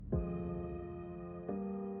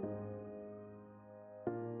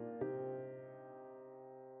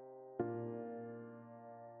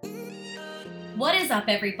What is up,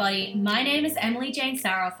 everybody? My name is Emily Jane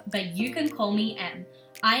Saroff, but you can call me Em.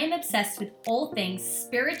 I am obsessed with all things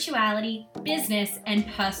spirituality, business, and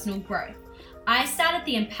personal growth. I started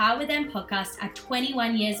the Empower with Em podcast at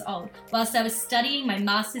 21 years old, whilst I was studying my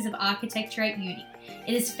Masters of Architecture at uni.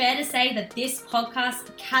 It is fair to say that this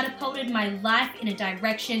podcast catapulted my life in a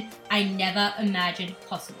direction I never imagined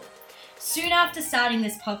possible. Soon after starting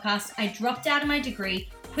this podcast, I dropped out of my degree,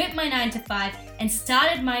 quit my 9-to-5, and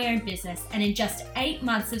started my own business, and in just 8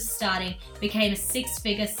 months of starting, became a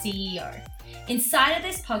 6-figure CEO. Inside of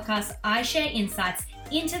this podcast, I share insights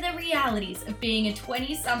into the realities of being a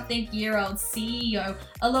 20-something-year-old CEO,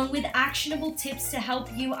 along with actionable tips to help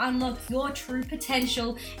you unlock your true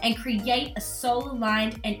potential and create a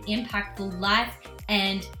soul-aligned and impactful life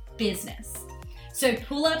and business. So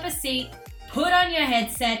pull up a seat, put on your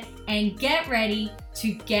headset, and get ready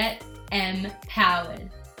to get empowered.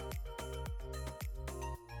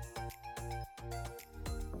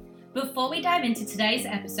 Before we dive into today's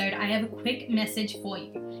episode, I have a quick message for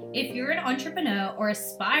you. If you're an entrepreneur or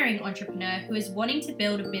aspiring entrepreneur who is wanting to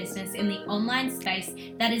build a business in the online space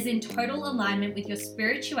that is in total alignment with your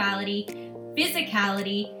spirituality,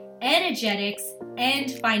 physicality, energetics, and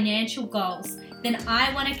financial goals, then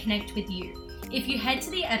I want to connect with you. If you head to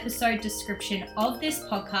the episode description of this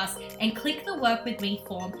podcast and click the Work With Me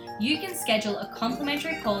form, you can schedule a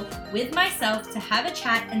complimentary call with myself to have a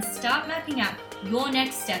chat and start mapping out your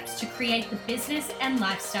next steps to create the business and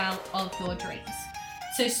lifestyle of your dreams.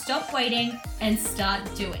 So stop waiting and start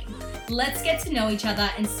doing. Let's get to know each other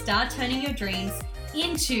and start turning your dreams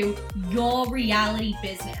into your reality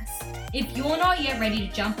business. If you're not yet ready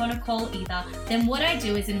to jump on a call either, then what I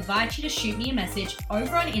do is invite you to shoot me a message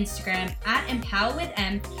over on Instagram at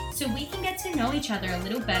EmpowerWithEm so we can get to know each other a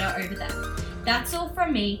little better over there. That's all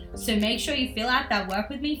from me, so make sure you fill out that Work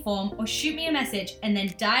With Me form or shoot me a message and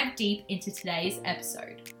then dive deep into today's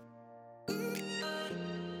episode.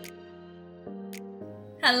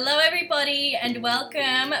 Hello everybody and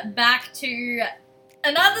welcome back to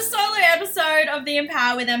another solo episode of the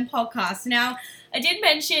Empower With Em podcast. Now, I did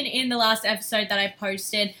mention in the last episode that I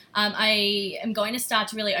posted, I am going to start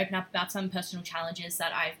to really open up about some personal challenges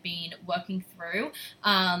that I've been working through,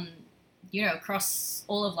 across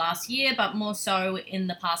all of last year, but more so in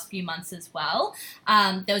the past few months as well.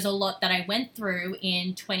 There was a lot that I went through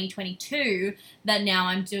in 2022 that now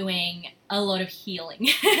I'm doing a lot of healing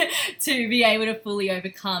to be able to fully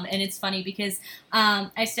overcome. And it's funny because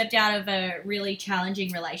I stepped out of a really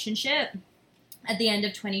challenging relationship at the end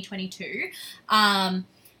of 2022.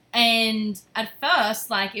 And at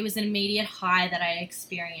first, it was an immediate high that I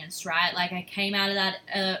experienced, right? I came out of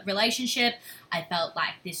that relationship. I felt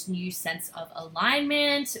this new sense of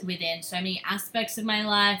alignment within so many aspects of my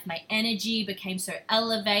life. My energy became so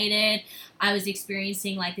elevated. I was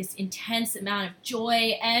experiencing this intense amount of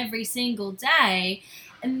joy every single day.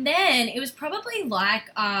 And then it was probably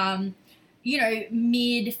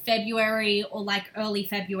mid-February or early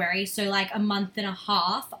February, so a month and a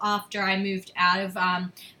half after I moved out of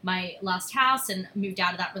my last house and moved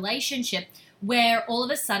out of that relationship, where all of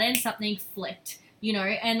a sudden something flipped,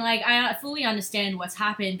 and I fully understand what's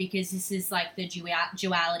happened because this is the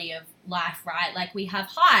duality of life, right? We have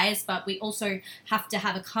highs, but we also have to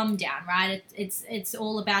have a come down, right? It's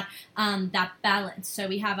all about that balance. So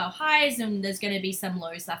we have our highs and there's going to be some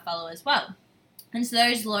lows that follow as well. And so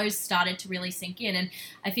those lows started to really sink in. And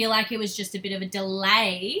I feel like it was just a bit of a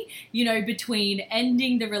delay, between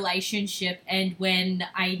ending the relationship and when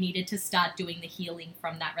I needed to start doing the healing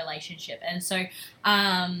from that relationship. And so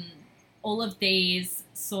all of these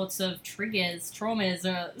sorts of traumas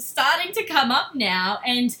are starting to come up now.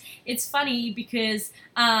 And it's funny because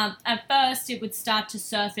at first it would start to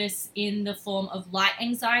surface in the form of light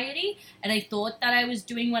anxiety. And I thought that I was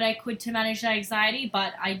doing what I could to manage that anxiety,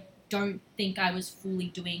 but I don't think I was fully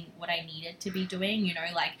doing what I needed to be doing,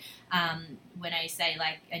 when I say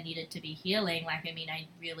I needed to be healing, I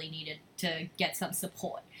really needed to get some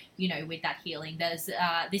support, with that healing. This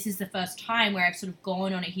is the first time where I've sort of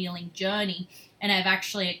gone on a healing journey and I've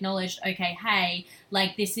actually acknowledged, okay, hey,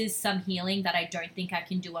 this is some healing that I don't think I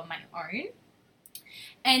can do on my own.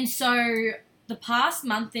 And so the past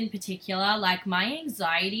month in particular, my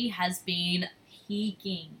anxiety has been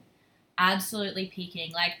peaking, absolutely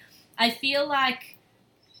peaking. I feel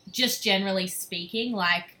just generally speaking,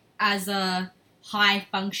 as a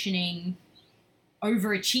high-functioning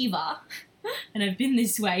overachiever, and I've been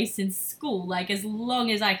this way since school, as long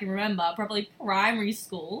as I can remember, probably primary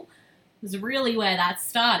school was really where that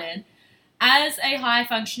started. As a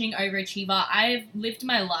high-functioning overachiever, I've lived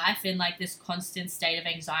my life in this constant state of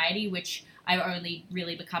anxiety, which I've only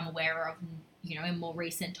really become aware of in more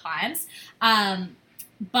recent times.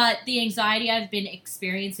 But the anxiety I've been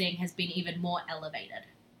experiencing has been even more elevated,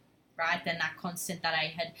 right, than that constant that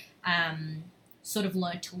I had sort of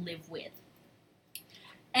learned to live with.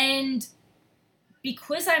 And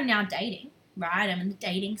because I'm now dating, right, I'm in the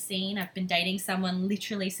dating scene. I've been dating someone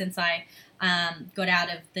literally since I got out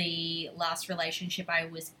of the last relationship I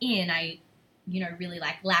was in. I, really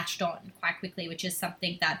like latched on quite quickly, which is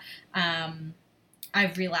something that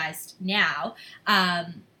I've realized now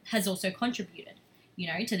has also contributed,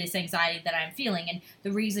 to this anxiety that I'm feeling. And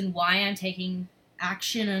the reason why I'm taking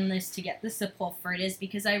action on this to get the support for it is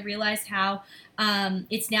because I realize how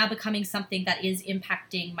it's now becoming something that is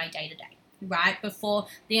impacting my day-to-day, right? Before,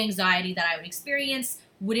 the anxiety that I would experience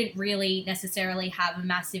wouldn't really necessarily have a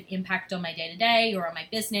massive impact on my day-to-day or on my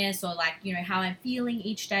business or how I'm feeling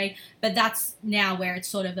each day. But that's now where it's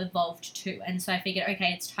sort of evolved to. And so I figured,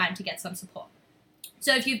 okay, it's time to get some support.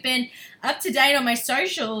 So if you've been up to date on my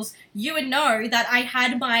socials, you would know that I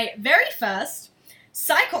had my very first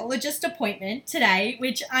psychologist appointment today,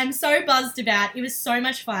 which I'm so buzzed about. It was so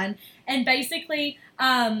much fun. And basically,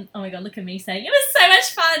 oh my God, look at me saying it was so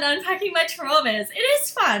much fun unpacking my traumas. It is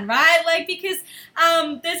fun, right? Because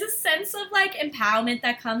there's a sense of empowerment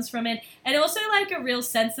that comes from it, and also a real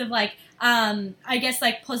sense of I guess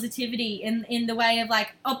positivity in the way of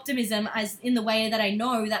optimism, as in the way that I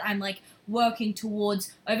know that I'm working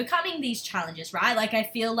towards overcoming these challenges, right? I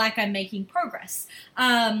feel like I'm making progress.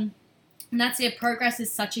 And that's it. Progress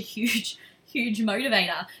is such a huge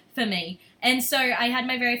motivator for me. And so I had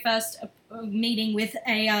my very first meeting with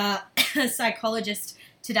a psychologist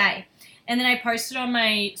today. And then I posted on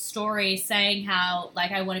my story saying how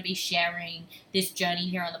I want to be sharing this journey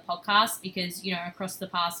here on the podcast because, across the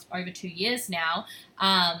past over 2 years now,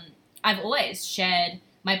 I've always shared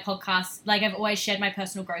my podcast, I've always shared my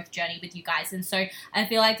personal growth journey with you guys. And so I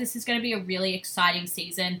feel like this is going to be a really exciting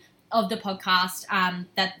season of the podcast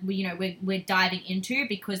that we're diving into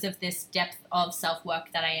because of this depth of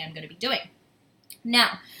self-work that I am going to be doing.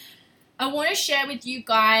 Now, I want to share with you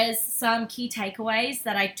guys some key takeaways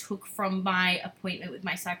that I took from my appointment with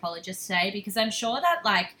my psychologist today, because I'm sure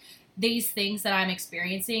that these things that I'm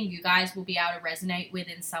experiencing, you guys will be able to resonate with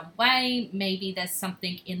in some way. Maybe there's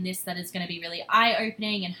something in this that is going to be really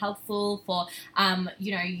eye-opening and helpful for,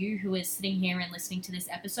 you who is sitting here and listening to this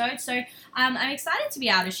episode. So I'm excited to be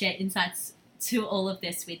able to share insights to all of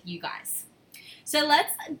this with you guys. So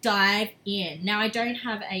let's dive in. Now, I don't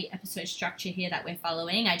have a episode structure here that we're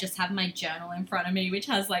following. I just have my journal in front of me, which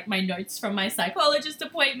has my notes from my psychologist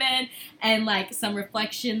appointment and some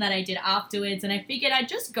reflection that I did afterwards. And I figured I'd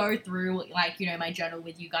just go through my journal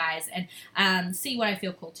with you guys and see what I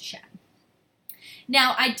feel called to share.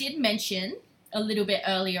 Now, I did mention a little bit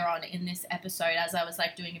earlier on in this episode, as I was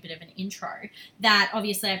doing a bit of an intro, that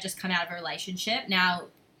obviously I've just come out of a relationship. Now,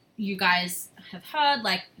 you guys have heard,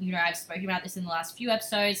 I've spoken about this in the last few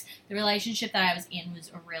episodes. The relationship that I was in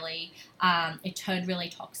was it turned really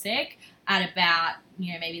toxic at about,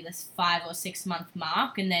 maybe this 5 or 6 month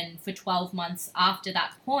mark. And then for 12 months after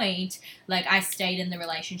that point, I stayed in the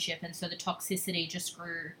relationship. And so the toxicity just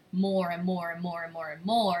grew more and more and more and more and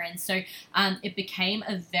more. And so it became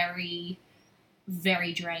a very,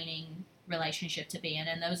 very draining relationship to be in.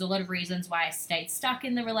 And there was a lot of reasons why I stayed stuck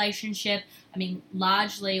in the relationship. I mean,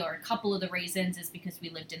 largely, or a couple of the reasons, is because we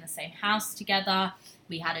lived in the same house together.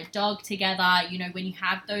 We had a dog together. When you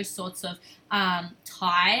have those sorts of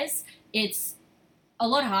ties, it's a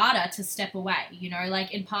lot harder to step away.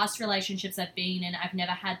 In past relationships I've been in, I've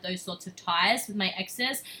never had those sorts of ties with my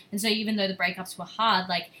exes. And so even though the breakups were hard,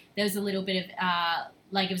 there was a little bit of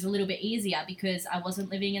it was a little bit easier because I wasn't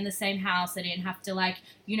living in the same house. I didn't have to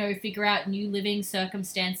figure out new living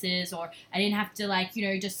circumstances, or I didn't have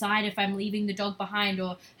to decide if I'm leaving the dog behind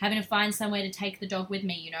or having to find somewhere to take the dog with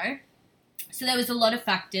me, So there was a lot of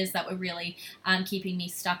factors that were really keeping me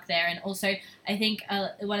stuck there. And also, I think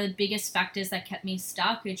one of the biggest factors that kept me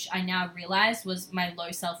stuck, which I now realize, was my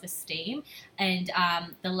low self-esteem and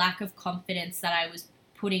the lack of confidence that I was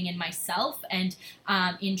putting in myself and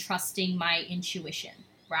in trusting my intuition,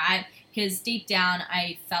 right? Because deep down,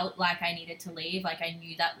 I felt like I needed to leave. I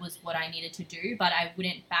knew that was what I needed to do, but I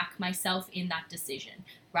wouldn't back myself in that decision,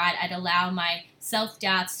 right? I'd allow my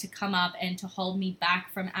self-doubts to come up and to hold me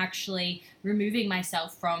back from actually removing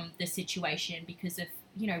myself from the situation because of,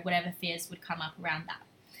 whatever fears would come up around that.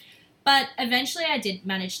 But eventually I did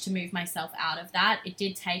manage to move myself out of that. It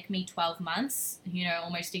did take me 12 months,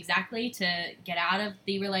 almost exactly, to get out of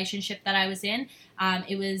the relationship that I was in.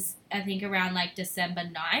 It was, I think, around December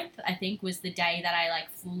 9th, I think, was the day that I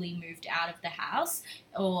fully moved out of the house,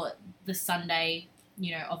 or the Sunday,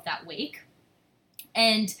 of that week.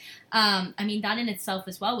 And I mean, that in itself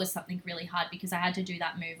as well was something really hard because I had to do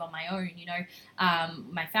that move on my own. You know,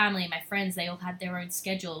 my family, my friends, they all had their own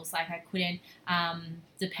schedules. Like I couldn't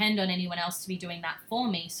depend on anyone else to be doing that for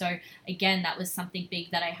me. So again, that was something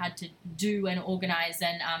big that I had to do and organize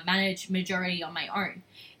and manage majority on my own.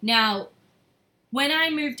 Now, when I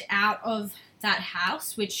moved out of that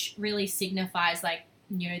house, which really signifies like,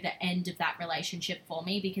 you know, the end of that relationship for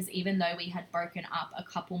me, because even though we had broken up a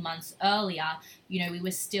couple months earlier, you know, we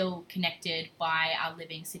were still connected by our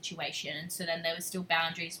living situation. And so then there were still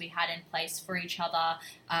boundaries we had in place for each other,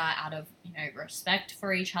 out of, you know, respect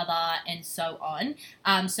for each other and so on.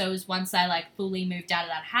 So it was once I like fully moved out of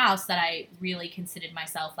that house that I really considered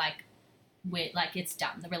myself like, it's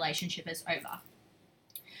done. The relationship is over.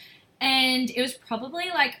 And it was probably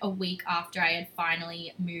like a week after I had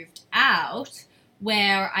finally moved out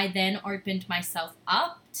where I then opened myself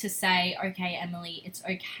up to say, okay, Emily, it's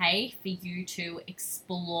okay for you to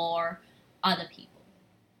explore other people,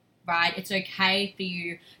 right? It's okay for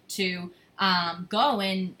you to go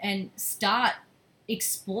and start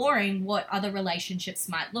exploring what other relationships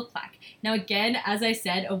might look like. Now, again, as I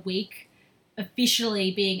said, a week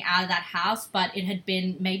officially being out of that house, but it had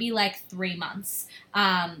been maybe like 3 months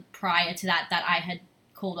prior to that I had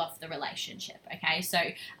called off the relationship. Okay, so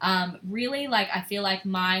really, like, I feel like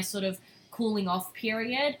my sort of cooling off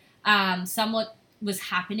period somewhat was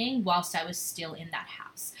happening whilst I was still in that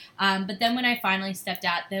house. But then when I finally stepped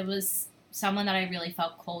out, there was someone that I really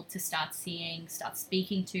felt called to start seeing, start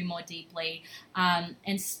speaking to more deeply,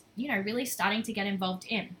 and, you know, really starting to get involved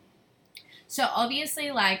in. So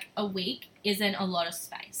obviously, like, a week isn't a lot of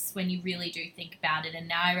space when you really do think about it. And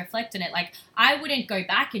now I reflect on it, like, I wouldn't go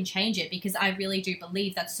back and change it because I really do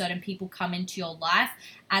believe that certain people come into your life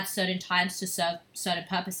at certain times to serve certain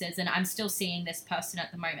purposes. And I'm still seeing this person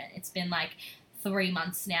at the moment. It's been like 3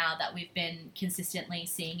 months now that we've been consistently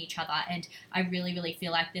seeing each other, and I really, really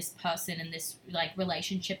feel like this person and this like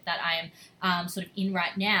relationship that I am sort of in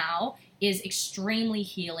right now is extremely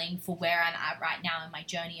healing for where I'm at right now in my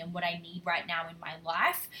journey and what I need right now in my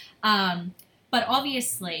life. But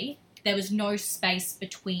obviously, there was no space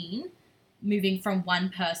between moving from one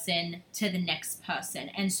person to the next person.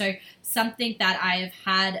 And so something that I've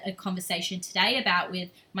had a conversation today about with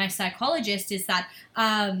my psychologist is that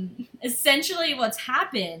essentially what's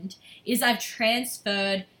happened is I've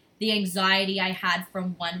transferred the anxiety I had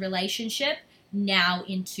from one relationship now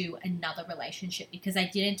into another relationship because I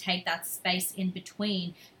didn't take that space in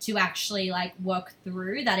between to actually like work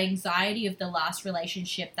through that anxiety of the last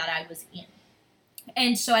relationship that I was in.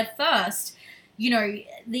 And so at first, you know,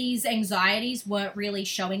 these anxieties weren't really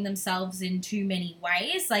showing themselves in too many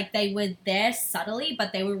ways. Like, they were there subtly,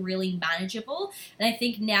 but they were really manageable. And I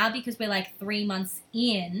think now, because we're like 3 months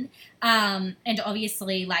in, and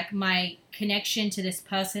obviously like my connection to this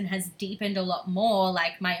person has deepened a lot more,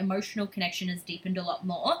 like my emotional connection has deepened a lot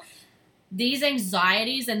more, these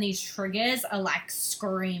anxieties and these triggers are like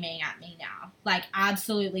screaming at me now, like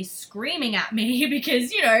absolutely screaming at me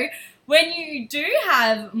because, you know, when you do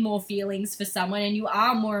have more feelings for someone and you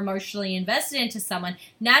are more emotionally invested into someone,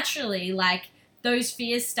 naturally, like, those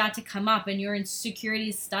fears start to come up and your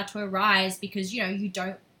insecurities start to arise because, you know, you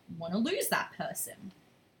don't want to lose that person.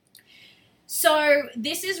 So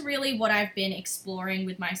this is really what I've been exploring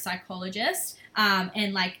with my psychologist,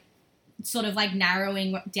 and like sort of like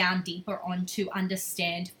narrowing down deeper on to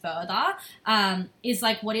understand further, is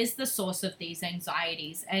like, what is the source of these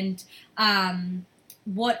anxieties? And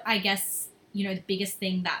what I guess, you know, the biggest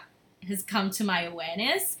thing that has come to my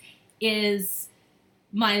awareness is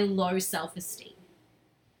my low self-esteem.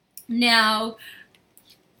 Now,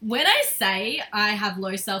 when I say I have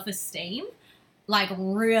low self-esteem, like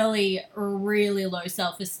really, really low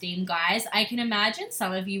self-esteem, guys, I can imagine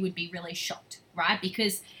some of you would be really shocked, right?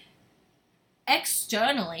 Because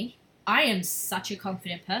externally, I am such a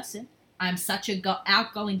confident person. I'm such a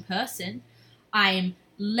outgoing person. I am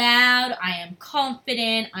loud, I am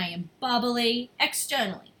confident, I am bubbly,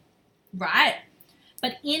 externally, right?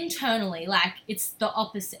 But internally, like, it's the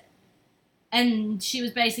opposite. And she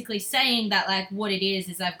was basically saying that, like, what it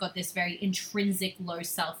is I've got this very intrinsic low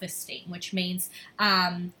self-esteem, which means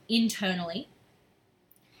internally,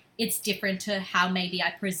 it's different to how maybe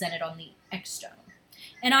I present it on the external.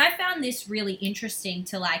 And I found this really interesting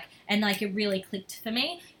to like, and like it really clicked for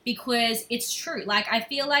me because it's true. Like, I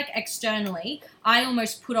feel like externally, I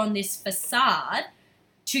almost put on this facade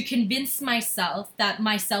to convince myself that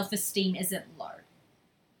my self-esteem isn't low.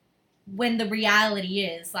 When the reality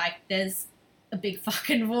is, like, there's a big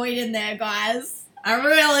fucking void in there, guys. A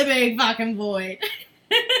really big fucking void.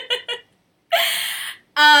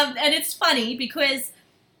 And it's funny because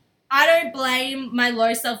I don't blame my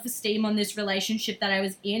low self-esteem on this relationship that I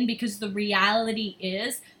was in, because the reality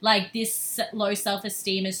is, like, this low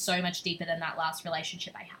self-esteem is so much deeper than that last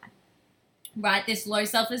relationship I had, right? This low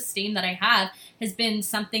self-esteem that I have has been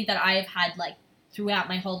something that I have had, like, throughout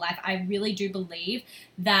my whole life. I really do believe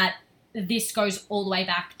that this goes all the way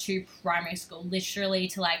back to primary school, literally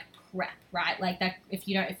to, like, prep, right? Like, that, if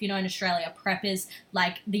you know in Australia, prep is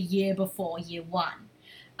like the year before year one.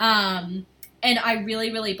 And I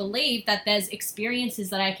really, really believe that there's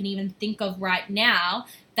experiences that I can even think of right now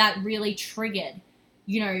that really triggered,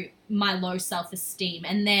 my low self-esteem.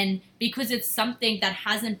 And then because it's something that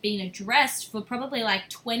hasn't been addressed for probably like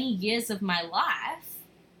 20 years of my life,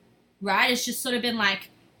 right? It's just sort of been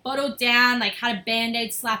like bottled down, like had a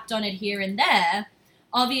Band-Aid slapped on it here and there.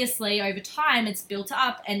 Obviously, over time, it's built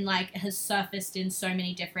up and like has surfaced in so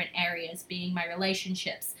many different areas, being my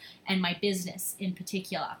relationships and my business in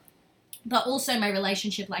particular. But also my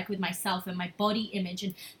relationship, like, with myself and my body image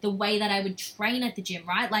and the way that I would train at the gym,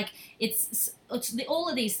 right? Like, all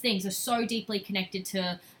of these things are so deeply connected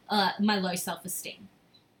to my low self-esteem.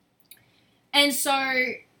 And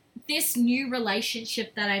so this new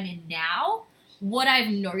relationship that I'm in now, what I've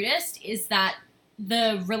noticed is that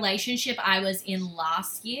the relationship I was in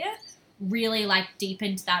last year really, like,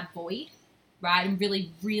 deepened that void, right? And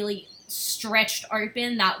really, really stretched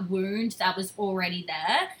open that wound that was already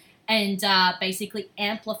there, and basically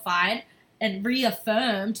amplified and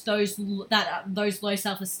reaffirmed those low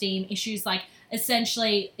self-esteem issues, like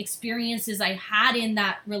essentially experiences I had in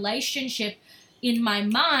that relationship in my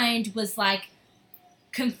mind was like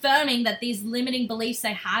confirming that these limiting beliefs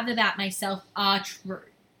I have about myself are true,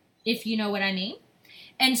 if you know what I mean.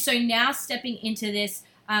 And so now stepping into this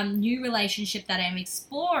new relationship that I'm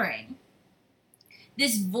exploring,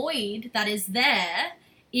 this void that is there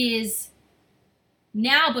is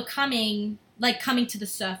now becoming, like, coming to the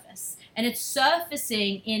surface. And it's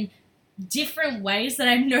surfacing in different ways that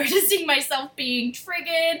I'm noticing myself being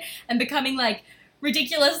triggered and becoming, like,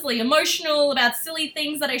 ridiculously emotional about silly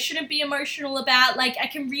things that I shouldn't be emotional about. Like, I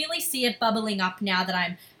can really see it bubbling up now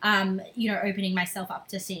that I'm, opening myself up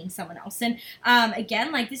to seeing someone else. And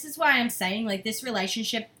again, like, this is why I'm saying, like, this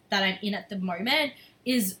relationship that I'm in at the moment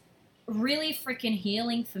is really freaking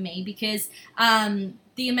healing for me, because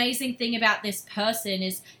the amazing thing about this person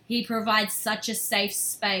is he provides such a safe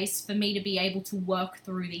space for me to be able to work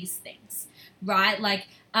through these things, right? Like,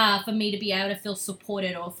 for me to be able to feel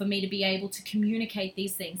supported, or for me to be able to communicate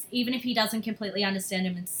these things, even if he doesn't completely understand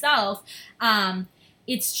them himself.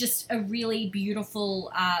 It's just a really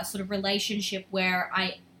beautiful sort of relationship where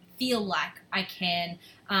I feel like I can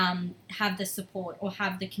have the support or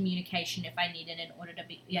have the communication if I need it in order to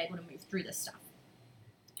be able to move through this stuff.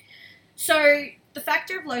 So the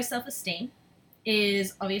factor of low self-esteem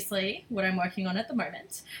is obviously what I'm working on at the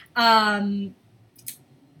moment. And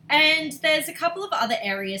there's a couple of other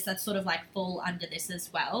areas that sort of like fall under this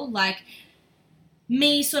as well. Like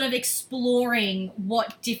me sort of exploring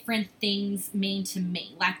what different things mean to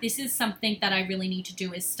me. Like, this is something that I really need to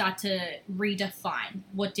do, is start to redefine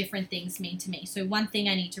what different things mean to me. So one thing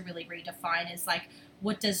I need to really redefine is, like,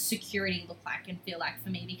 what does security look like and feel like for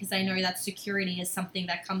me? Because I know that security is something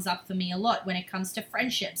that comes up for me a lot when it comes to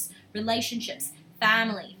friendships, relationships,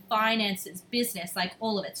 family, finances, business, like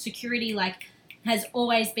all of it. Security, like, has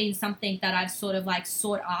always been something that I've sort of like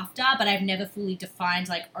sought after, but I've never fully defined,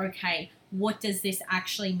 like, okay, what does this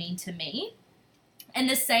actually mean to me? And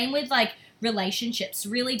the same with like relationships,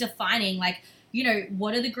 really defining, like,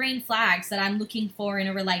 what are the green flags that I'm looking for in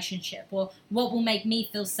a relationship, or what will make me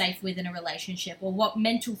feel safe within a relationship, or what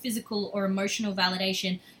mental, physical, or emotional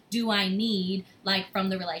validation do I need, like, from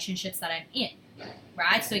the relationships that I'm in,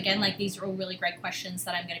 right? So again, like, these are all really great questions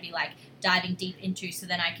that I'm going to be like diving deep into, so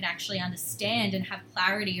then I can actually understand and have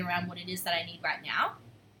clarity around what it is that I need right now.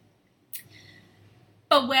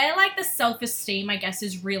 But where, like, the self-esteem, I guess,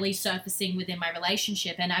 is really surfacing within my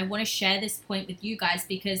relationship, and I want to share this point with you guys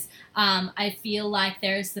because I feel like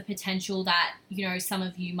there's the potential that, some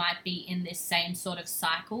of you might be in this same sort of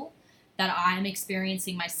cycle that I'm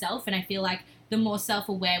experiencing myself, and I feel like the more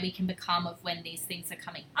self-aware we can become of when these things are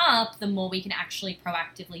coming up, the more we can actually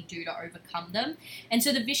proactively do to overcome them. And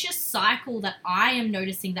so the vicious cycle that I am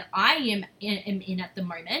noticing that I am in at the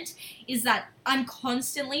moment is that I'm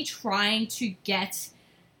constantly trying to get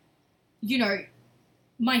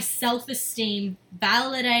my self-esteem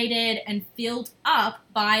validated and filled up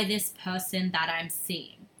by this person that I'm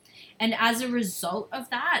seeing. And as a result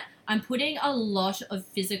of that, I'm putting a lot of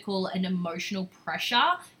physical and emotional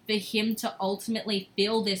pressure for him to ultimately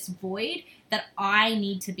fill this void that I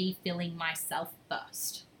need to be filling myself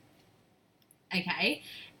first. Okay?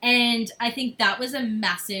 And I think that was a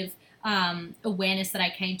massive awareness that I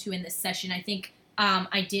came to in this session. I think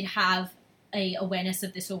I did have a awareness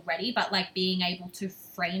of this already, but like being able to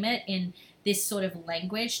frame it in this sort of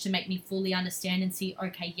language to make me fully understand and see,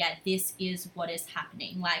 okay, yeah, this is what is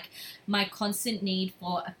happening. Like my constant need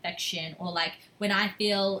for affection, or like when I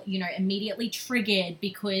feel, immediately triggered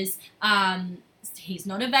because he's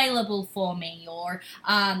not available for me, or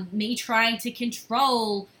me trying to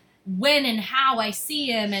control when and how I see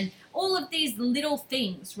him, and all of these little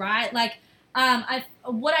things, right? Like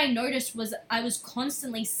what I noticed was I was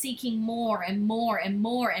constantly seeking more and more and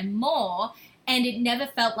more and more, and it never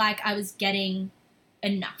felt like I was getting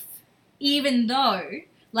enough. Even though,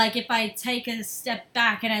 like, if I take a step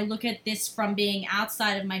back and I look at this from being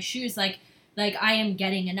outside of my shoes, like I am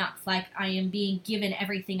getting enough. Like, I am being given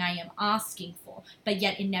everything I am asking for, but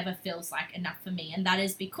yet it never feels like enough for me. And that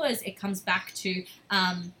is because it comes back to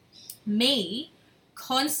me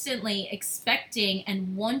constantly expecting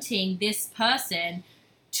and wanting this person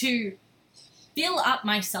to fill up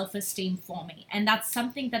my self-esteem for me. And that's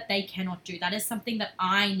something that they cannot do. That is something that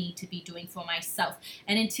I need to be doing for myself.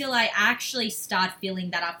 And until I actually start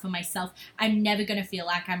filling that up for myself, I'm never going to feel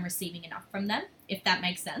like I'm receiving enough from them, if that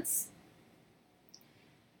makes sense.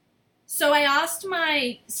 So I asked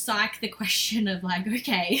my psych the question of like,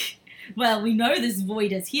 okay, well, we know this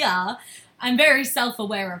void is here. I'm very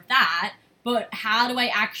self-aware of that. But how do I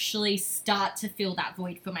actually start to fill that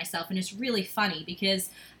void for myself? And it's really funny because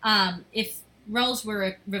if roles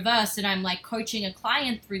were reversed and I'm like coaching a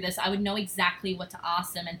client through this, I would know exactly what to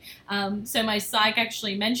ask them. And so my psych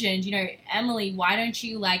actually mentioned, Emily, why don't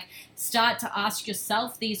you like start to ask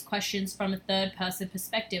yourself these questions from a third person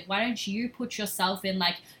perspective? Why don't you put yourself in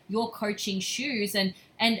like your coaching shoes and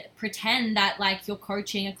pretend that like you're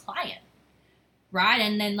coaching a client? Right?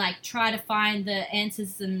 And then like try to find the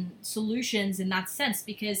answers and solutions in that sense,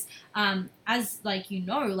 because as like,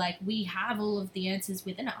 like we have all of the answers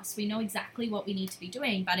within us. We know exactly what we need to be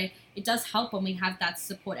doing, but it does help when we have that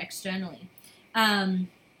support externally.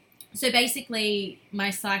 So basically my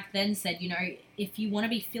psych then said, if you want to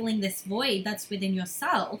be filling this void that's within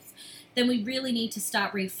yourself, then we really need to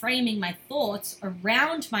start reframing my thoughts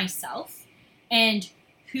around myself and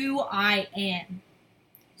who I am,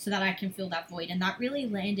 so that I can fill that void. And that really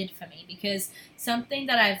landed for me, because something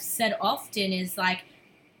that I've said often is like,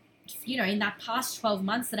 in that past 12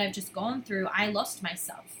 months that I've just gone through, I lost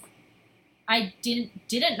myself. I didn't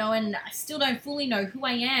know, and I still don't fully know who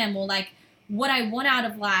I am, or like what I want out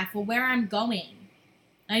of life, or where I'm going.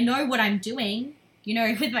 I know what I'm doing,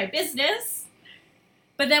 with my business.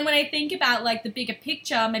 But then when I think about like the bigger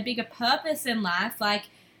picture, my bigger purpose in life, like,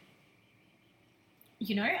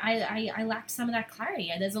 I lack some of that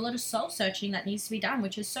clarity. There's a lot of soul searching that needs to be done,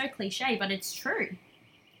 which is so cliche, but it's true.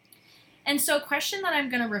 And so a question that I'm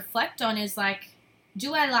going to reflect on is like,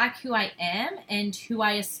 do I like who I am and who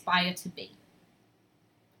I aspire to be?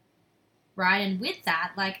 Right? And with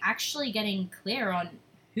that, like actually getting clear on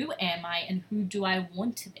who am I and who do I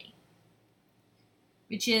want to be?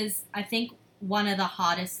 Which is, I think, one of the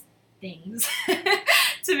hardest things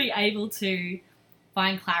to be able to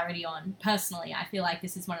find clarity on. Personally, I feel like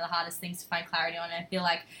this is one of the hardest things to find clarity on. And I feel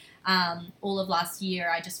like all of last year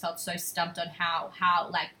I just felt so stumped on how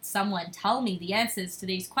like someone tell me the answers to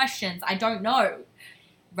these questions. I don't know,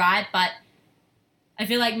 right? But I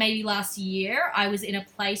feel like maybe last year I was in a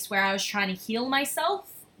place where I was trying to heal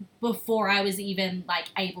myself before I was even like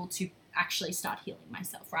able to actually start healing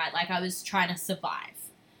myself, right? Like I was trying to survive.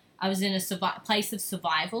 I was in a place of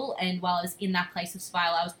survival, and while I was in that place of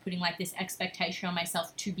survival, I was putting like this expectation on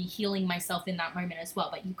myself to be healing myself in that moment as well.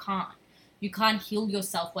 But you can't heal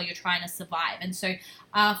yourself while you're trying to survive. And so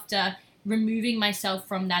after removing myself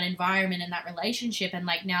from that environment and that relationship, and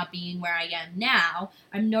like now being where I am now,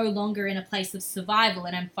 I'm no longer in a place of survival,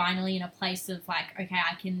 and I'm finally in a place of like, okay,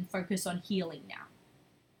 I can focus on healing now.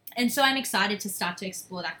 And so I'm excited to start to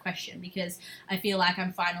explore that question, because I feel like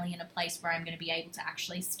I'm finally in a place where I'm going to be able to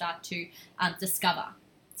actually start to discover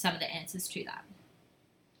some of the answers to that.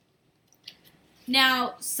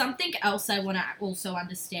 Now, something else I want to also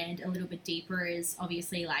understand a little bit deeper is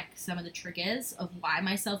obviously like some of the triggers of why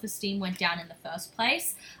my self-esteem went down in the first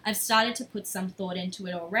place. I've started to put some thought into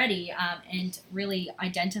it already and really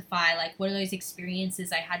identify like what are those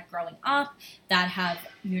experiences I had growing up that have,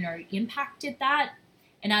 impacted that.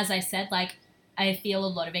 And as I said, like, I feel a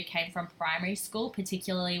lot of it came from primary school,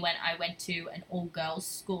 particularly when I went to an all-girls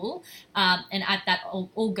school. And at that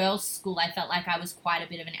all-girls school, I felt like I was quite a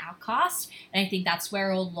bit of an outcast. And I think that's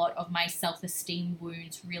where a lot of my self-esteem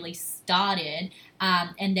wounds really started.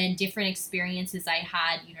 And then different experiences I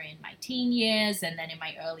had, in my teen years and then in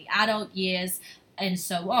my early adult years and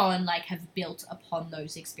so on, like, have built upon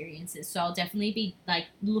those experiences. So I'll definitely be like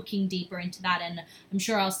looking deeper into that, and I'm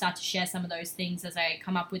sure I'll start to share some of those things as I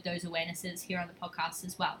come up with those awarenesses here on the podcast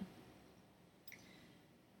as well.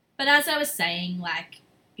 But as I was saying, like,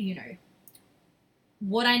 you know,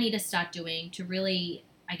 what I need to start doing to really,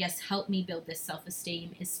 I guess, help me build this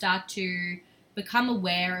self-esteem is start to become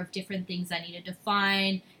aware of different things I need to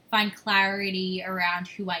define, find clarity around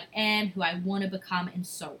who I am, who I want to become, and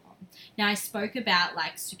so on. Now, I spoke about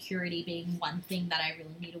like security being one thing that I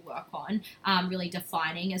really need to work on, really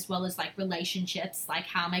defining, as well as like relationships, like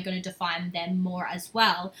how am I going to define them more as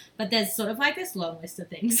well. But there's sort of like this long list of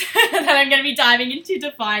things that I'm going to be diving into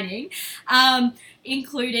defining,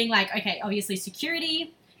 including like, okay, obviously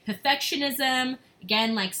security, perfectionism,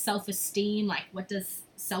 again, like self-esteem, like what does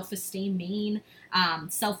self-esteem mean?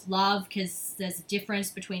 Self-love, because there's a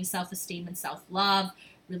difference between self-esteem and self-love.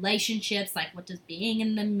 Relationships, like what does being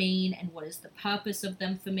in them mean and what is the purpose of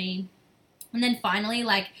them for me? And then finally,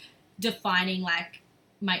 like defining like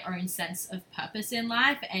my own sense of purpose in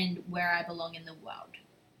life and where I belong in the world.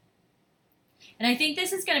 And I think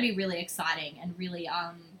this is going to be really exciting and really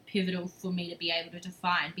pivotal for me to be able to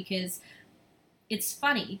define, because it's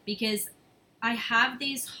funny because I have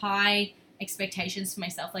these high expectations for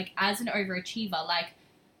myself. Like as an overachiever, like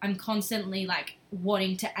I'm constantly like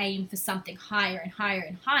wanting to aim for something higher and higher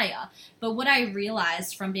and higher. But what I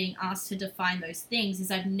realized from being asked to define those things is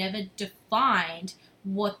I've never defined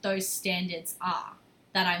what those standards are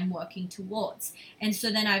that I'm working towards. And so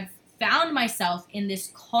then I've found myself in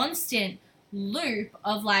this constant loop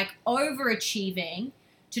of like overachieving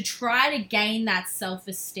to try to gain that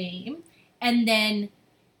self-esteem, and then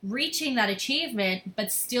reaching that achievement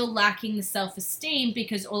but still lacking the self-esteem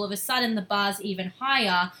because all of a sudden the bar's even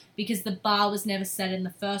higher because the bar was never set in the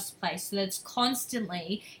first place. So that's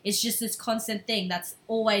constantly, it's just this constant thing that's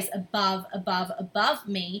always above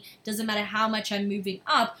me. Doesn't matter how much I'm moving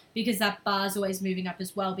up, because that bar's always moving up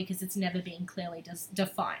as well, because it's never being clearly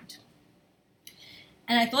defined.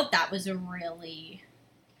 And I thought that was a really,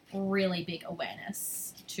 really big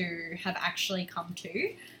awareness to have actually come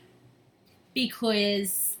to,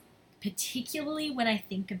 because particularly when I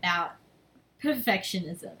think about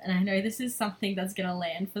perfectionism, and I know this is something that's going to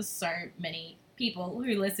land for so many people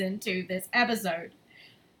who listen to this episode,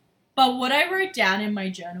 but what I wrote down in my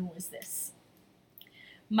journal was this: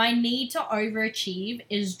 my need to overachieve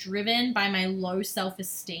is driven by my low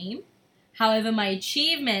self-esteem. However, my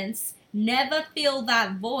achievements never fill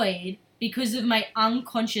that void because of my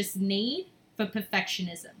unconscious need for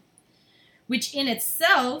perfectionism, which in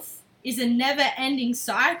itself is a never-ending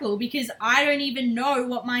cycle, because I don't even know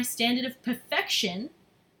what my standard of perfection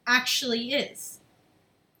actually is,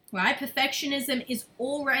 right? Perfectionism is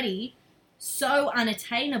already so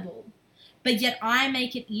unattainable, but yet I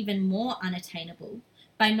make it even more unattainable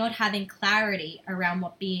by not having clarity around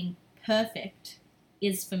what being perfect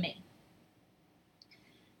is for me.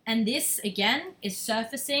 And this, again, is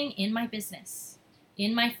surfacing in my business,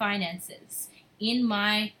 in my finances, in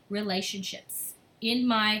my relationships, in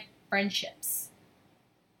my friendships,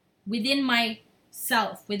 within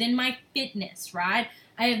myself, within my fitness, right?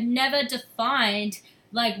 I have never defined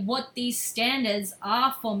like what these standards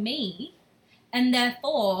are for me, and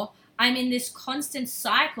therefore I'm in this constant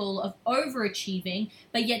cycle of overachieving,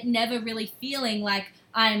 but yet never really feeling like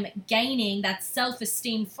I'm gaining that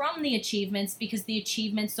self-esteem from the achievements, because the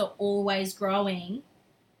achievements are always growing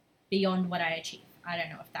beyond what I achieve. I don't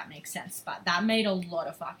know if that makes sense, but that made a lot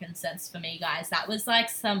of fucking sense for me, guys. That was like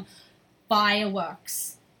some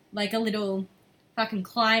fireworks, like a little fucking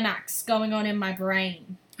climax going on in my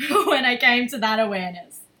brain when I came to that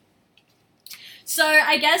awareness. So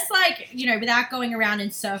I guess, like, you know, without going around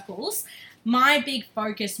in circles, my big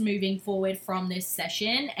focus moving forward from this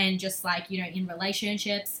session, and just like, you know, in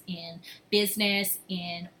relationships, in business,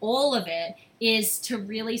 in all of it, is to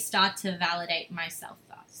really start to validate myself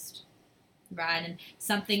first. Right? And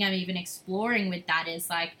something I'm even exploring with that is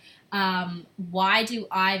like, why do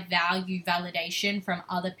I value validation from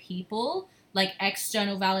other people, like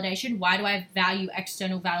external validation? Why do I value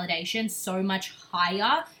external validation so much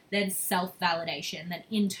higher than self-validation, than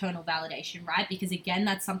internal validation, right? Because again,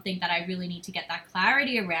 that's something that I really need to get that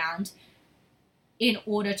clarity around in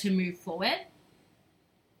order to move forward.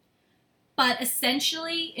 But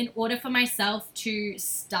essentially, in order for myself to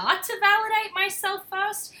start to validate myself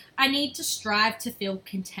first, I need to strive to feel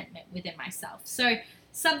contentment within myself. So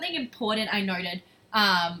something important I noted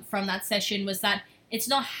from that session was that it's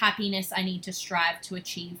not happiness I need to strive to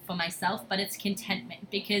achieve for myself, but it's contentment,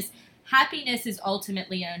 because happiness is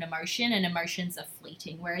ultimately an emotion, and emotions are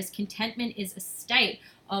fleeting, whereas contentment is a state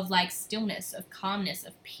of like stillness, of calmness,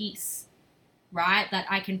 of peace, right? That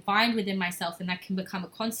I can find within myself and that can become a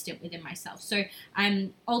constant within myself. So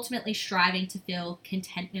I'm ultimately striving to feel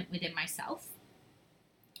contentment within myself.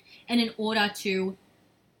 And in order to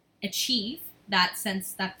achieve that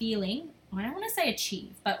sense, that feeling, I don't want to say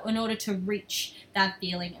achieve, but in order to reach that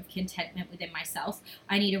feeling of contentment within myself,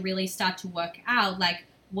 I need to really start to work out, like,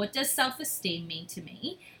 what does self-esteem mean to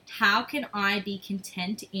me? How can I be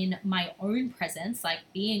content in my own presence, like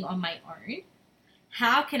being on my own?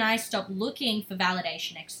 How can I stop looking for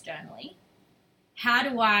validation externally? How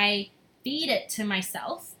do I feed it to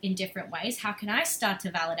myself in different ways? How can I start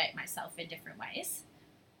to validate myself in different ways?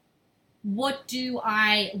 What do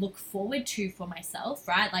I look forward to for myself,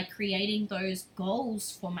 right? Like creating those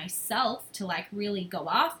goals for myself to like really go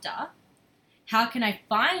after. How can I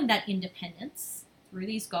find that independence through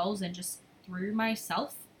these goals and just through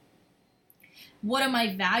myself? What are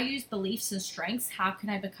my values, beliefs, and strengths? How can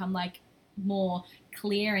I become like more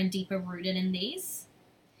clear and deeper rooted in these?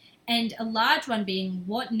 And a large one being,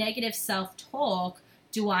 what negative self-talk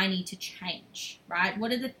do I need to change, right?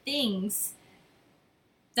 What are the things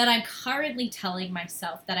that I'm currently telling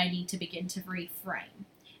myself that I need to begin to reframe?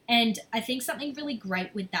 And I think something really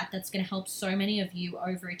great with that that's going to help so many of you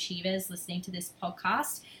overachievers listening to this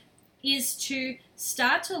podcast is to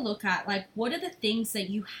start to look at like, what are the things that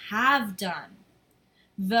you have done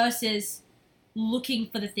versus looking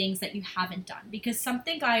for the things that you haven't done. Because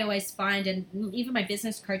something I always find, and even my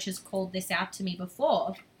business coach has called this out to me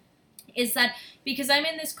before, is that because I'm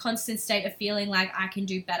in this constant state of feeling like I can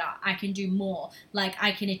do better, I can do more, like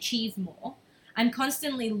I can achieve more, I'm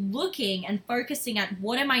constantly looking and focusing at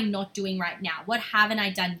what am I not doing right now? What haven't I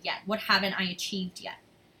done yet? What haven't I achieved yet?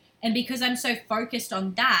 And because I'm so focused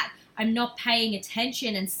on that, I'm not paying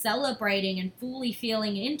attention and celebrating and fully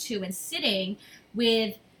feeling into and sitting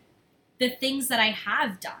with the things that I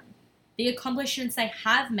have done, the accomplishments I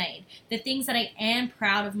have made, the things that I am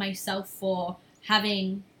proud of myself for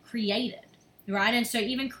having created, right? And so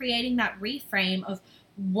even creating that reframe of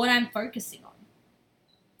what I'm focusing on.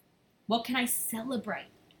 What can I celebrate,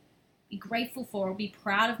 be grateful for, or be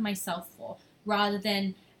proud of myself for, rather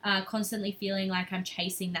than constantly feeling like I'm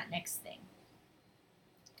chasing that next thing.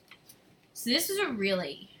 So this was a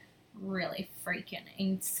really, really freaking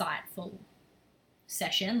insightful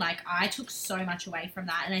session. Like, I took so much away from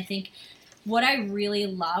that, and I think what I really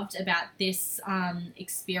loved about this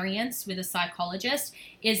experience with a psychologist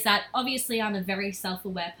is that obviously I'm a very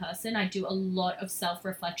self-aware person. I do a lot of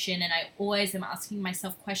self-reflection, and I always am asking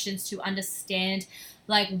myself questions to understand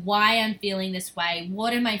like why I'm feeling this way.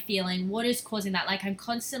 What am I feeling? What is causing that? Like, I'm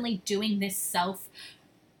constantly doing this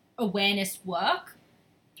self-awareness work,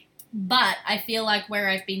 but I feel like where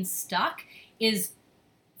I've been stuck is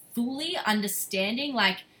fully understanding,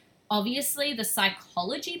 like, obviously the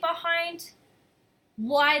psychology behind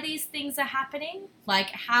why these things are happening, like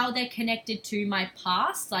how they're connected to my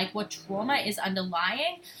past, like what trauma is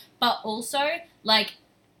underlying, but also like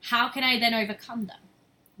how can I then overcome them,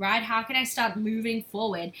 right? How can I start moving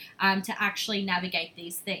forward to actually navigate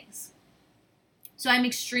these things? So I'm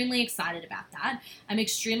extremely excited about that. I'm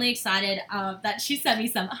extremely excited that she sent me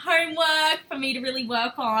some homework for me to really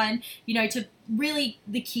work on, you know, to really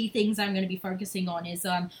the key things I'm going to be focusing on is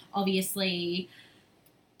obviously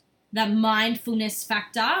the mindfulness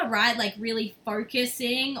factor, right? Like really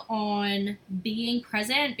focusing on being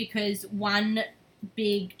present, because one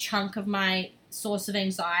big chunk of my source of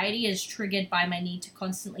anxiety is triggered by my need to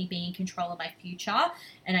constantly be in control of my future.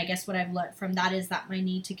 And I guess what I've learned from that is that my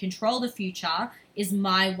need to control the future is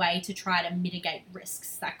my way to try to mitigate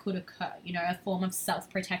risks that could occur, you know, a form of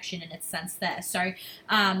self-protection in its sense there. So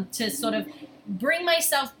to sort of bring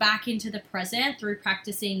myself back into the present through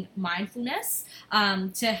practicing mindfulness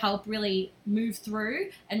to help really move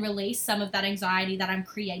through and release some of that anxiety that I'm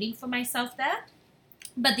creating for myself there.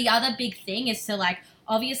 But the other big thing is to like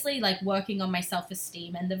obviously like working on my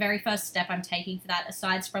self-esteem, and the very first step I'm taking for that,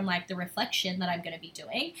 aside from like the reflection that I'm going to be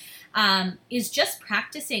doing, is just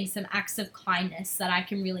practicing some acts of kindness that I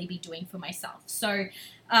can really be doing for myself. So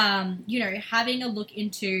you know, having a look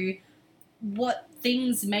into what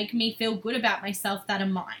things make me feel good about myself that are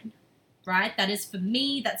mine, right? That is for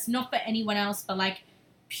me, that's not for anyone else, but like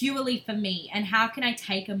purely for me. And how can I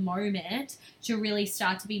take a moment to really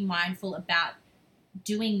start to be mindful about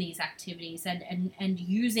doing these activities and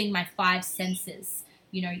using my five senses,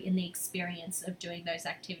 you know, in the experience of doing those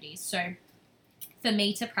activities. So for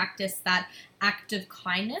me to practice that act of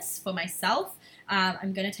kindness for myself,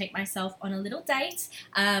 I'm going to take myself on a little date.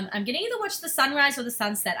 I'm going to either watch the sunrise or the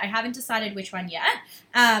sunset. I haven't decided which one yet.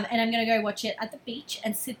 And I'm going to go watch it at the beach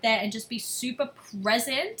and sit there and just be super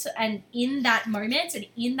present and in that moment and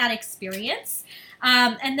in that experience.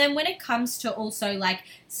 And then when it comes to also like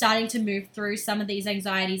starting to move through some of these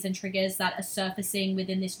anxieties and triggers that are surfacing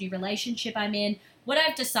within this new relationship I'm in, what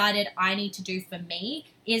I've decided I need to do for me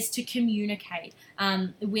is to communicate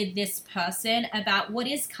with this person about what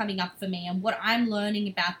is coming up for me and what I'm learning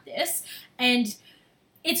about this. And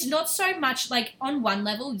it's not so much like on one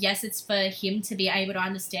level, yes, it's for him to be able to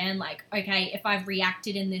understand like, okay, if I've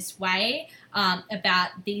reacted in this way about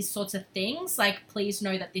these sorts of things, like please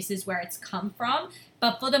know that this is where it's come from.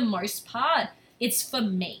 But for the most part, it's for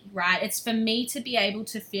me, right? It's for me to be able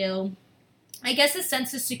to feel, I guess, a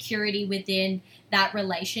sense of security within that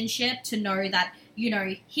relationship, to know that, you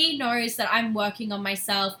know, he knows that I'm working on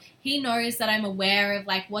myself. He knows that I'm aware of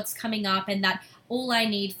like what's coming up, and that all I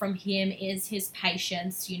need from him is his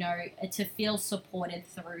patience, you know, to feel supported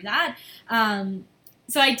through that.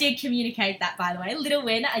 So I did communicate that, by the way, little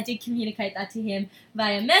win. I did communicate that to him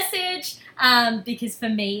via message because for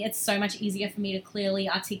me, it's so much easier for me to clearly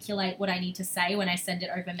articulate what I need to say when I send it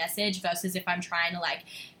over message versus if I'm trying to like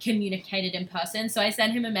communicate it in person. So I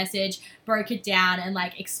sent him a message, broke it down, and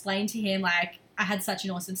like explained to him like, I had such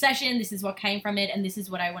an awesome session. This is what came from it, and this is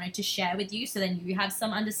what I wanted to share with you, so then you have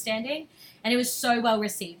some understanding. And it was so well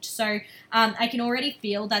received. So I can already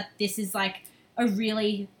feel that this is like a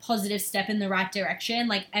really positive step in the right direction.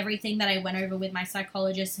 Like everything that I went over with my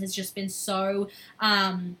psychologist has just been so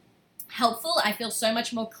helpful. I feel so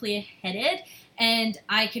much more clear-headed, and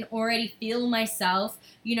I can already feel myself,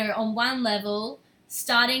 you know, on one level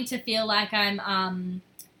starting to feel like I'm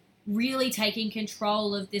really taking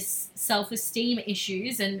control of this self-esteem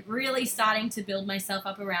issues and really starting to build myself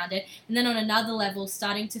up around it. And then on another level,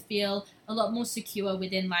 starting to feel a lot more secure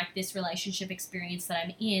within like this relationship experience that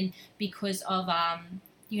I'm in because of,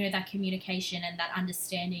 you know, that communication and that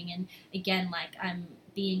understanding. And again, like I'm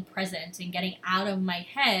being present and getting out of my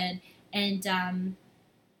head and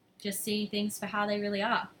just seeing things for how they really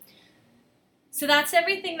are. So that's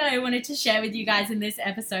everything that I wanted to share with you guys in this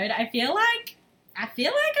episode. I feel like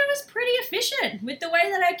I was pretty efficient with the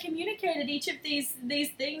way that I communicated each of these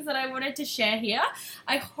things that I wanted to share here.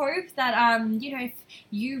 I hope that, you know, if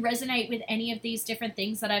you resonate with any of these different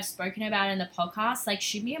things that I've spoken about in the podcast, like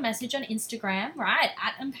shoot me a message on Instagram, right,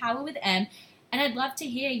 at EmpowerWithEm. And I'd love to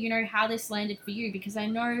hear, you know, how this landed for you, because I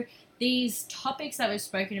know these topics that we've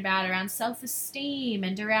spoken about around self-esteem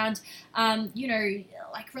and around, you know,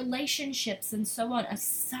 like relationships and so on are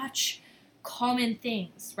such common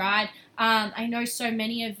things, right? I know so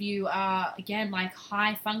many of you are, again, like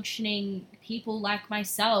high functioning people like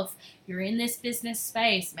myself. You're in this business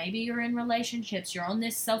space. Maybe you're in relationships. You're on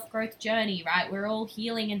this self-growth journey, right? We're all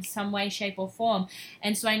healing in some way, shape, or form.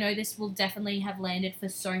 And so I know this will definitely have landed for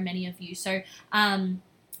so many of you. So,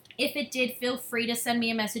 if it did, feel free to send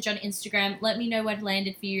me a message on Instagram. Let me know what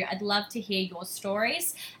landed for you. I'd love to hear your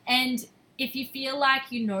stories. And if you feel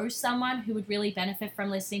like you know someone who would really benefit from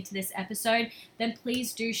listening to this episode, then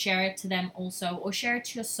please do share it to them also, or share it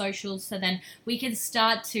to your socials, so then we can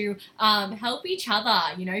start to help each other,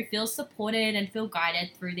 you know, feel supported and feel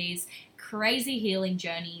guided through these crazy healing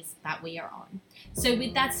journeys that we are on. So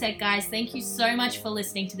with that said, guys, thank you so much for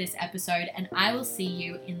listening to this episode, and I will see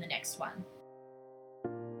you in the next one.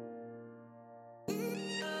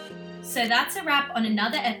 So that's a wrap on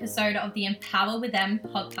another episode of the Empower with Em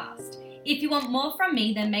podcast. If you want more from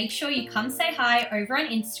me, then make sure you come say hi over on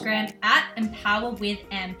Instagram at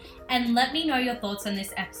EmpowerWithEm and let me know your thoughts on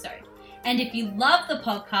this episode. And if you love the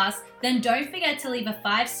podcast, then don't forget to leave a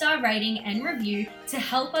 5-star rating and review to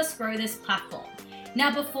help us grow this platform.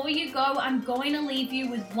 Now, before you go, I'm going to leave you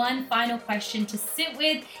with one final question to sit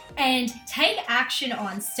with and take action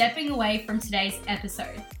on stepping away from today's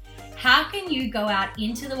episode. How can you go out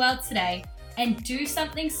into the world today and do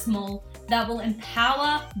something small that will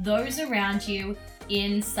empower those around you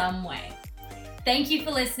in some way? Thank you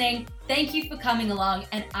for listening. Thank you for coming along,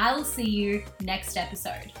 and I will see you next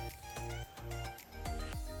episode.